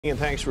And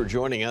thanks for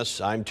joining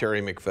us. I'm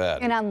Terry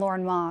McFadden. And I'm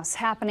Lauren Moss.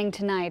 Happening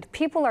tonight,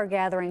 people are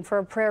gathering for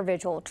a prayer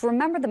vigil to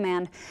remember the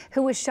man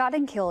who was shot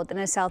and killed in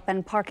a South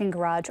Bend parking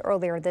garage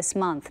earlier this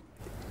month.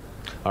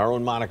 Our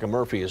own Monica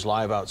Murphy is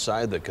live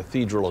outside the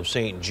Cathedral of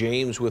St.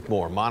 James with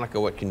more. Monica,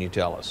 what can you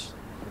tell us?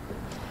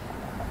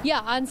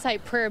 Yeah,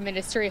 on-site prayer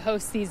ministry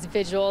hosts these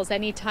vigils.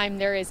 Anytime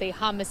there is a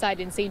homicide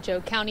in St.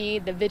 Joe County,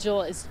 the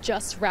vigil is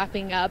just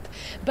wrapping up.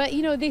 But,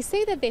 you know, they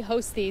say that they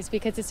host these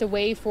because it's a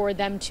way for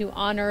them to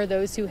honor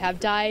those who have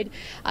died.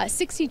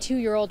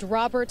 62-year-old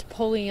Robert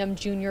Pulliam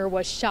Jr.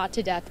 was shot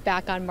to death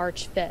back on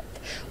March 5th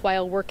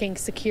while working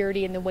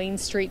security in the Wayne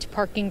Street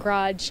parking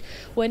garage.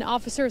 When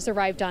officers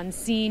arrived on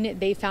scene,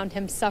 they found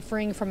him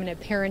suffering from an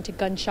apparent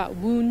gunshot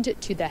wound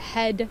to the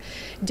head.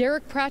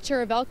 Derek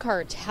Pratcher of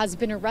Elkhart has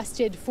been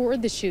arrested for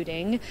the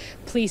shooting.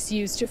 Police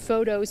used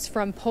photos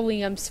from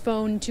Pulliam's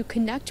phone to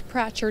connect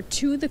Pratcher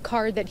to the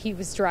car that he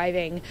was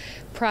driving.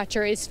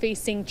 Pratcher is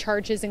facing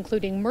charges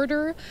including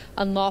murder,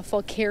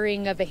 unlawful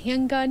carrying of a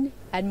handgun,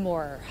 and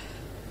more.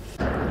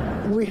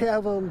 We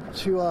have them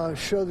to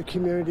show the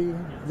community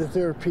that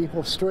there are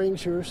people,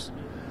 strangers.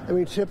 I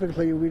mean,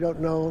 typically we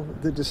don't know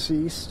the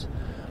deceased,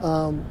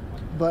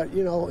 but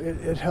you know,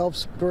 it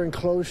helps bring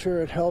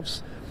closure. It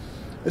helps,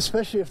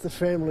 especially if the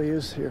family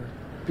is here,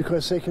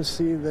 because they can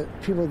see that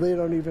people they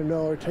don't even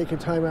know are taking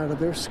time out of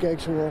their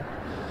schedule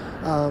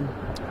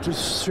to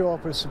show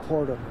up and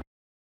support them.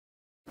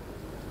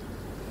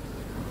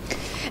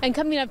 And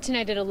coming up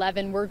tonight at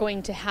 11, we're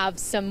going to have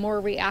some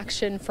more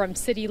reaction from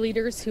city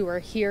leaders who are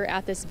here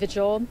at this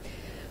vigil.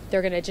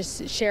 They're going to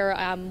just share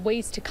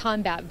ways to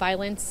combat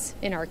violence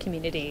in our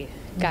community.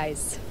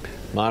 Guys.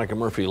 Monica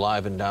Murphy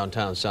live in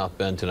downtown South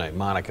Bend tonight.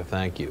 Monica,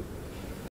 thank you.